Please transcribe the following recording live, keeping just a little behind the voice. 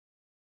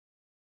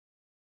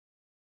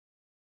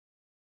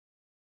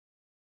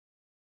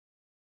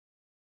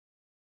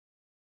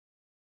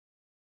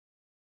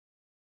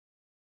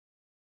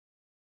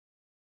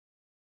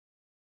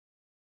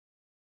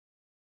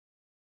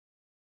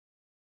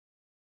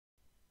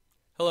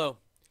Hello,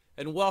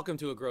 and welcome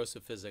to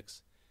Aggressive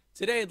Physics.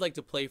 Today I'd like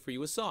to play for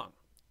you a song.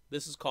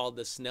 This is called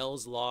the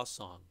Snells Law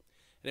Song,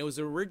 and it was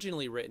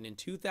originally written in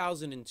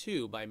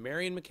 2002 by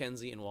Marion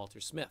Mackenzie and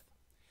Walter Smith.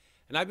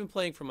 And I've been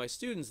playing for my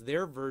students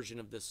their version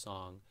of this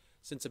song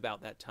since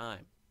about that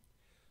time.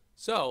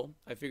 So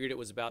I figured it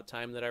was about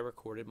time that I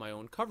recorded my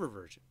own cover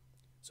version.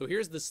 So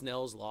here's the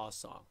Snells Law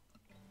Song.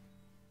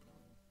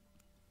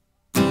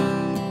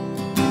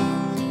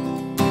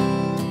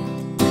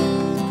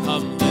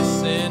 Come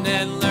listen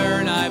and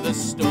learn, I've a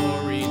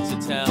story to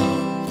tell.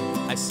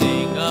 I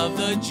sing of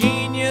the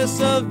genius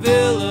of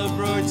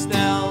Willebroord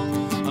Snell,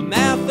 a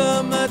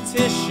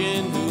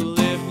mathematician who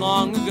lived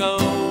long ago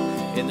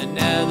in the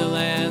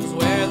Netherlands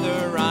where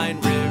the Rhine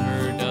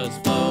River does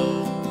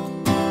flow.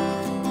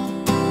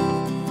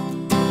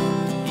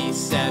 He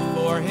set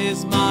for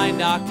his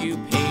mind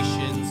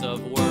occupations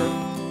of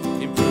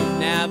worth, improved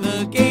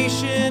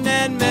navigation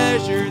and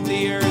measured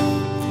the earth.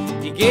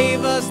 He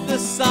gave us the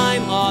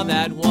sine law,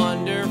 that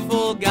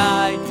wonderful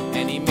guy,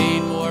 and he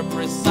made more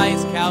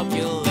precise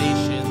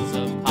calculations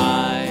of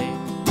pi.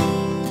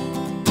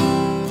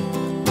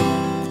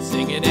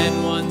 Sing it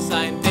n1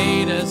 sine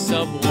theta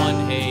sub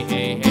 1 hey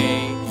hey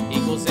hey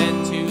equals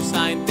n2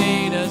 sine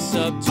theta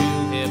sub 2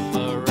 hip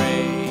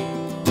hooray.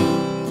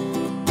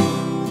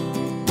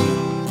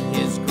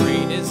 His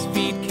greatest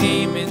feat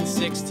came in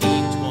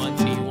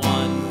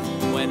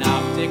 1621, when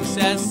optics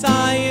as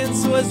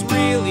science was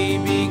really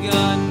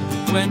begun.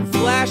 When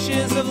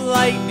flashes of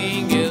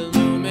lightning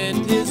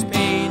illumined his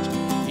page,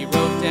 he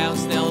wrote down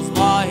Snell's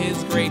law,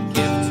 his great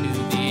gift to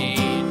the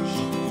age.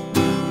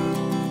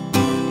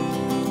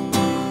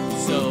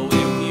 So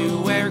if you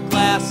wear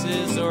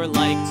glasses or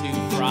like to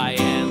fry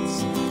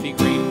ants, be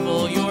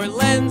grateful your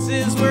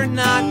lenses were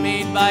not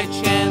made by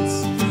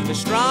chance.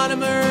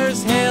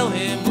 Astronomers hail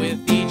him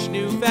with each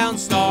newfound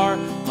star,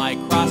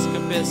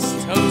 microscopists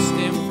toast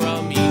him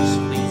from each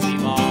sleazy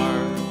bar.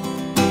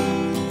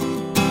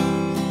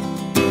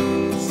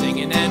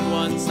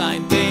 N1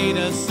 sine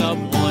theta sub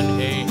 1